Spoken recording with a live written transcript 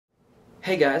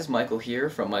Hey guys, Michael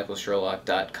here from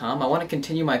michaelsherlock.com. I want to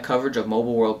continue my coverage of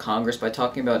Mobile World Congress by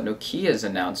talking about Nokia's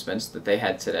announcements that they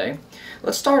had today.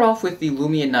 Let's start off with the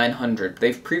Lumia 900.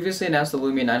 They've previously announced the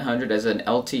Lumia 900 as an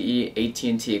LTE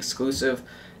AT&T exclusive.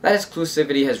 That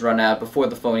exclusivity has run out before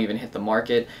the phone even hit the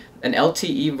market. An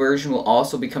LTE version will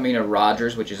also be coming to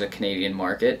Rogers, which is a Canadian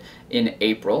market, in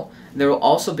April. There will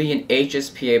also be an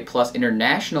HSPA Plus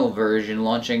international version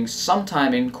launching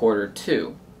sometime in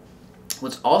Q2.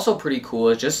 What's also pretty cool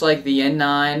is just like the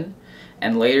N9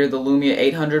 and later the Lumia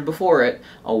 800 before it,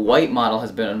 a white model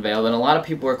has been unveiled, and a lot of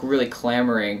people are really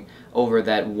clamoring over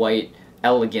that white,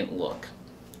 elegant look.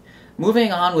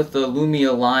 Moving on with the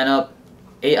Lumia lineup,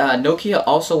 Nokia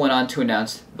also went on to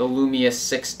announce the Lumia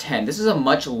 610. This is a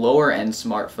much lower end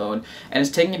smartphone and is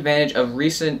taking advantage of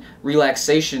recent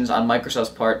relaxations on Microsoft's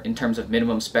part in terms of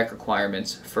minimum spec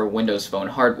requirements for Windows Phone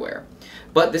hardware.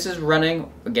 But this is running,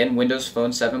 again, Windows Phone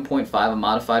 7.5, a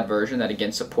modified version that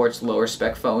again supports lower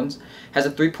spec phones, has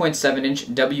a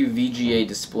 3.7-inch WVGA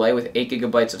display with 8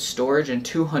 GB of storage and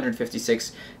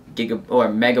 256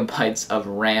 megabytes of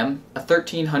RAM, a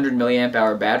 1300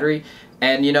 mAh battery,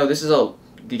 and this is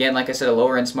again, like I said, a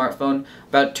lower-end smartphone,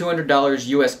 about $200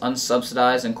 US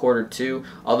unsubsidized in Q2.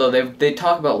 Although they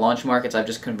talk about launch markets, I've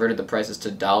just converted the prices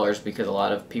to dollars because a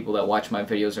lot of people that watch my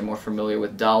videos are more familiar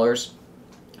with dollars.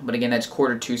 But again, that's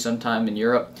Q2 sometime in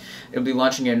Europe. It'll be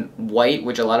launching in white,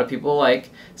 which a lot of people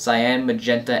like, cyan,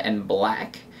 magenta, and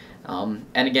black. And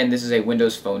again, this is a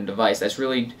Windows Phone device. That's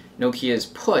really Nokia's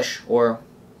push.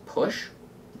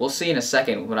 We'll see in a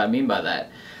second what I mean by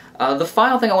that. The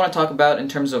final thing I want to talk about in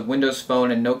terms of Windows Phone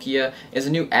and Nokia is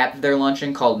a new app they're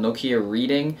launching called Nokia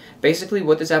Reading. Basically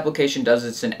what this application does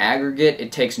is it's an aggregate.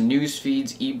 It takes news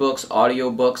feeds, ebooks,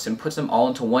 audiobooks, and puts them all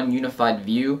into one unified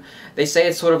view. They say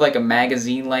it's sort of like a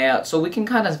magazine layout, so we can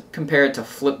kind of compare it to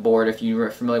Flipboard if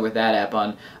you're familiar with that app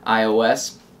on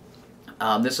iOS.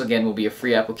 This again will be a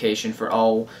free application for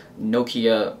all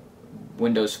Nokia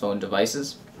Windows Phone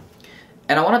devices.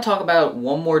 And I want to talk about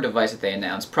one more device that they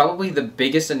announced, probably the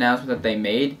biggest announcement that they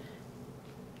made,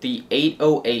 the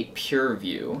 808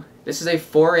 Pureview. This is a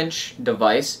 4-inch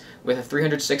device with a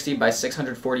 360 by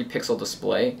 640 pixel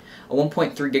display, a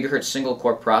 1.3 GHz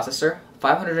single-core processor,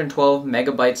 512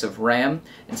 megabytes of RAM,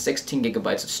 and 16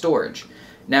 gigabytes of storage.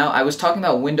 Now, I was talking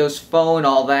about Windows Phone,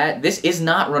 all that. This is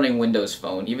not running Windows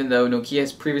Phone, even though Nokia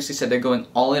has previously said they're going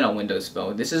all in on Windows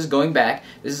Phone. This is going back.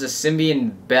 This is a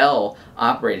Symbian Bell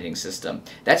operating system.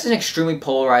 That's an extremely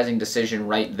polarizing decision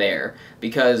right there,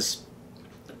 because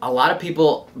a lot of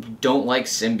people don't like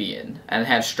Symbian and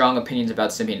have strong opinions about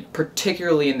Symbian,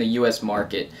 particularly in the US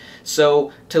market.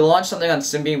 So to launch something on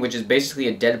Symbian, which is basically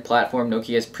a dead platform,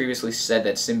 Nokia has previously said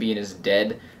that Symbian is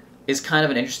dead, is kind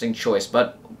of an interesting choice.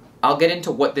 But I'll get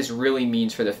into what this really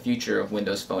means for the future of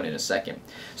Windows Phone in a second.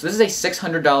 So this is a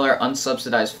 $600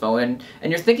 unsubsidized phone,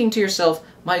 and you're thinking to yourself,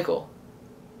 Michael,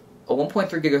 a 1.3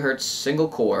 gigahertz single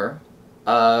core,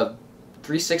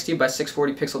 360 by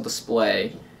 640 pixel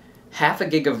display, half a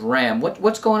gig of RAM.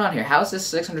 What's going on here? How is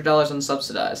this $600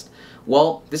 unsubsidized?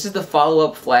 Well, this is the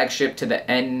follow-up flagship to the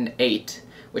N8,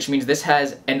 which means this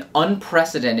has an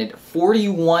unprecedented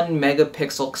 41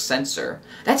 megapixel sensor.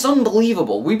 That's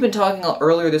unbelievable. We've been talking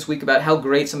earlier this week about how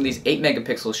great some of these 8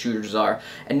 megapixel shooters are,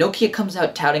 and Nokia comes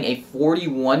out touting a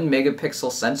 41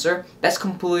 megapixel sensor. That's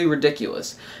completely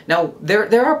ridiculous. Now,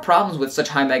 there are problems with such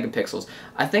high megapixels.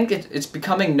 I think it's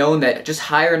becoming known that just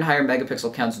higher and higher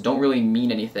megapixel counts don't really mean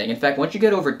anything. In fact, once you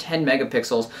get over 10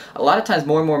 megapixels, a lot of times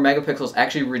more and more megapixels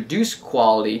actually reduce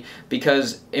quality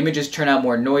because images turn out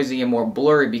more noisy and more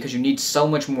blurry because you need so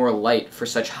much more light for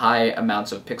such high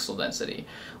amounts of pixel density.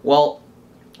 Well,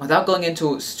 without going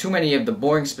into too many of the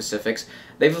boring specifics,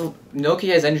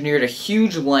 Nokia has engineered a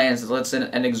huge lens that lets in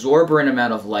an exorbitant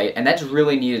amount of light, and that's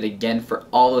really needed again for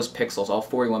all those pixels, all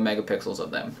 41 megapixels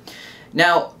of them.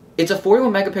 Now, it's a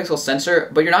 41 megapixel sensor,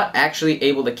 but you're not actually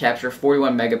able to capture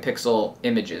 41 megapixel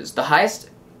images. The highest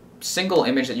single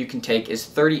image that you can take is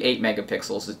 38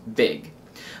 megapixels. It's big.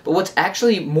 But what's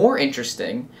actually more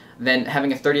interesting than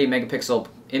having a 38 megapixel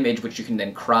image, which you can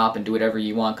then crop and do whatever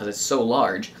you want because it's so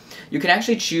large, you can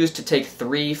actually choose to take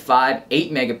 3, 5,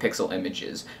 8 megapixel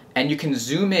images, and you can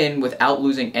zoom in without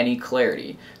losing any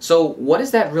clarity. So what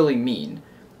does that really mean?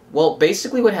 Well,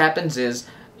 basically what happens is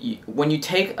when you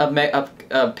take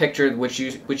a picture which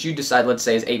you decide, let's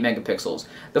say, is 8 megapixels,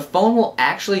 the phone will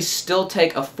actually still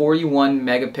take a 41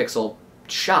 megapixel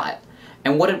shot.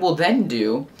 And what it will then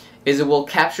do is it'll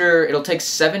take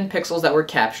 7 pixels that were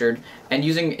captured, and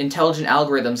using intelligent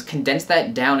algorithms condense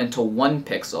that down into 1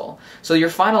 pixel. So your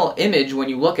final image, when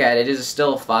you look at it, is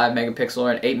still a 5 megapixel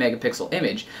or an 8 megapixel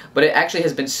image, but it actually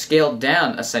has been scaled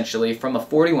down essentially from a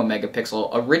 41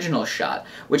 megapixel original shot,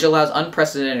 which allows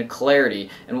unprecedented clarity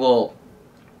and will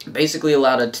basically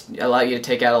allow you to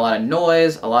take out a lot of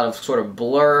noise, a lot of sort of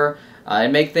blur,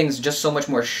 and make things just so much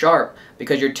more sharp,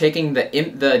 because you're taking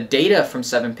the data from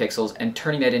 7 pixels and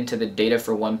turning that into the data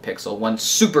for 1 pixel, 1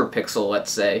 super pixel,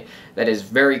 let's say, that is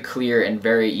very clear and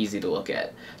very easy to look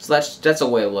at. So that's a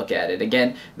way to look at it.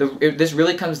 Again, this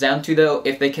really comes down to, though,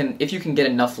 if you can get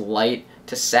enough light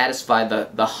to satisfy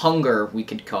the hunger, we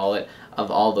could call it,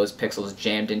 of all those pixels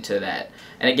jammed into that.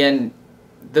 And again,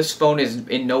 this phone is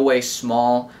in no way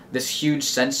small. This huge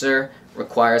sensor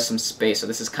requires some space, so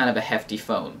this is kind of a hefty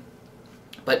phone.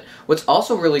 But what's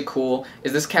also really cool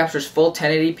is this captures full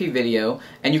 1080p video,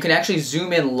 and you can actually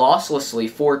zoom in losslessly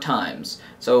 4 times.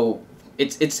 So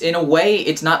it's in a way,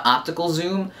 it's not optical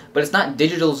zoom, but it's not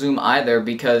digital zoom either,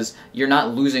 because you're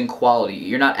not losing quality.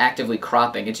 You're not actively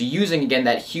cropping. It's using, again,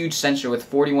 that huge sensor with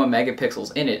 41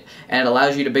 megapixels in it, and it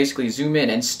allows you to basically zoom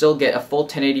in and still get a full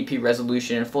 1080p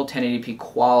resolution and full 1080p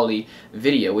quality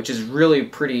video, which is really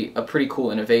a pretty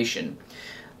cool innovation.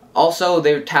 Also,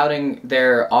 they're touting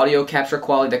their audio capture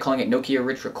quality. They're calling it Nokia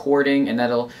Rich Recording, and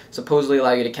that'll supposedly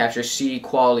allow you to capture CD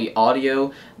quality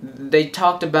audio. They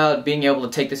talked about being able to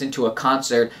take this into a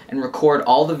concert and record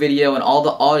all the video and all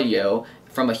the audio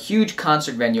from a huge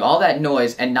concert venue, all that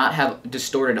noise, and not have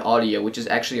distorted audio, which is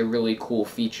actually a really cool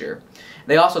feature.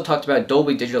 They also talked about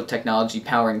Dolby Digital technology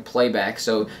powering playback,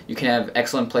 so you can have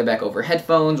excellent playback over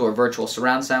headphones or virtual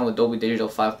surround sound with Dolby Digital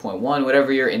 5.1,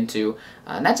 whatever you're into,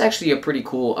 and that's actually a pretty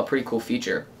cool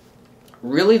feature.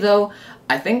 Really though,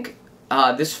 I think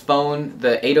this phone,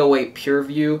 the 808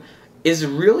 Pureview, is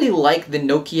really like the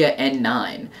Nokia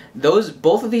N9.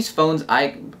 Both of these phones,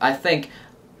 I think,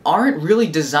 aren't really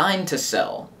designed to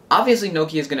sell. Obviously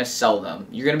Nokia is going to sell them.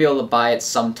 You're going to be able to buy it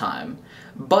sometime.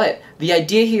 But the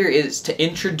idea here is to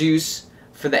introduce,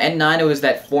 for the N9 it was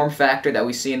that form factor that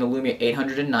we see in the Lumia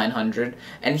 800 and 900,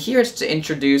 and here it's to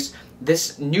introduce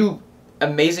this new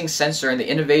amazing sensor and the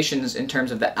innovations in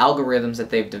terms of the algorithms that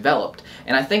they've developed.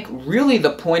 And I think really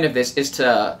the point of this is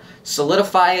to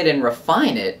solidify it and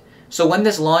refine it, so when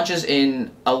this launches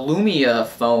in a Lumia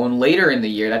phone later in the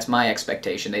year, that's my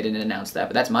expectation. They didn't announce that,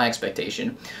 but that's my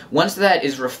expectation. Once that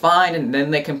is refined, and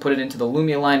then they can put it into the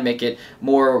Lumia line, make it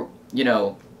more,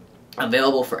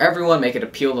 available for everyone, make it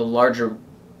appeal to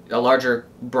a larger,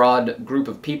 broad group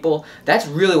of people. That's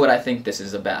really what I think this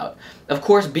is about. Of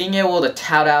course, being able to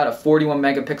tout out a 41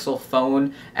 megapixel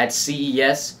phone at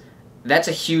CES, that's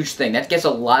a huge thing. That gets a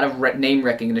lot of name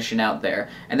recognition out there.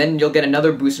 And then you'll get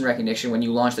another boost in recognition when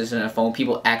you launch this in a phone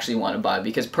people actually want to buy.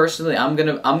 Because personally, I'm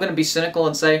gonna be cynical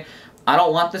and say, I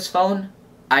don't want this phone.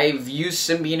 I've used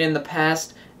Symbian in the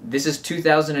past. This is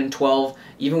 2012.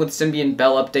 Even with Symbian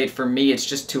Bell update, for me, it's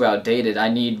just too outdated. I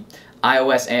need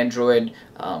iOS, Android,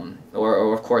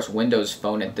 or of course Windows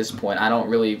Phone at this point. I don't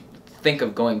really think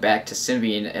of going back to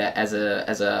Symbian as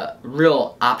a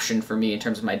real option for me in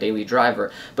terms of my daily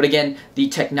driver. But again, the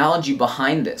technology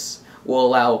behind this will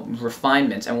allow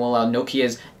refinements and will allow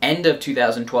Nokia's end of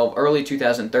 2012, early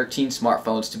 2013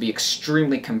 smartphones to be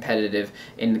extremely competitive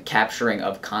in the capturing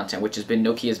of content, which has been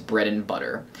Nokia's bread and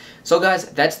butter. So guys,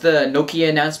 that's the Nokia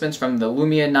announcements, from the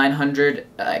Lumia 900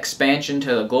 expansion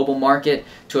to the global market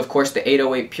to, of course, the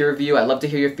 808 Pureview. I'd love to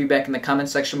hear your feedback in the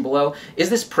comments section below.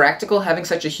 Is this practical, having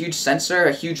such a huge sensor,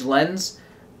 a huge lens?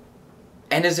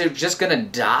 And is it just going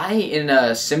to die in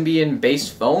a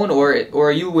Symbian-based phone, or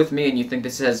are you with me and you think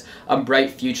this has a bright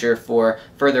future for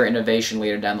further innovation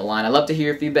later down the line? I'd love to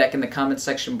hear your feedback in the comments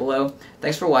section below.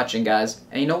 Thanks for watching, guys.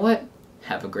 And you know what?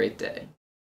 Have a great day.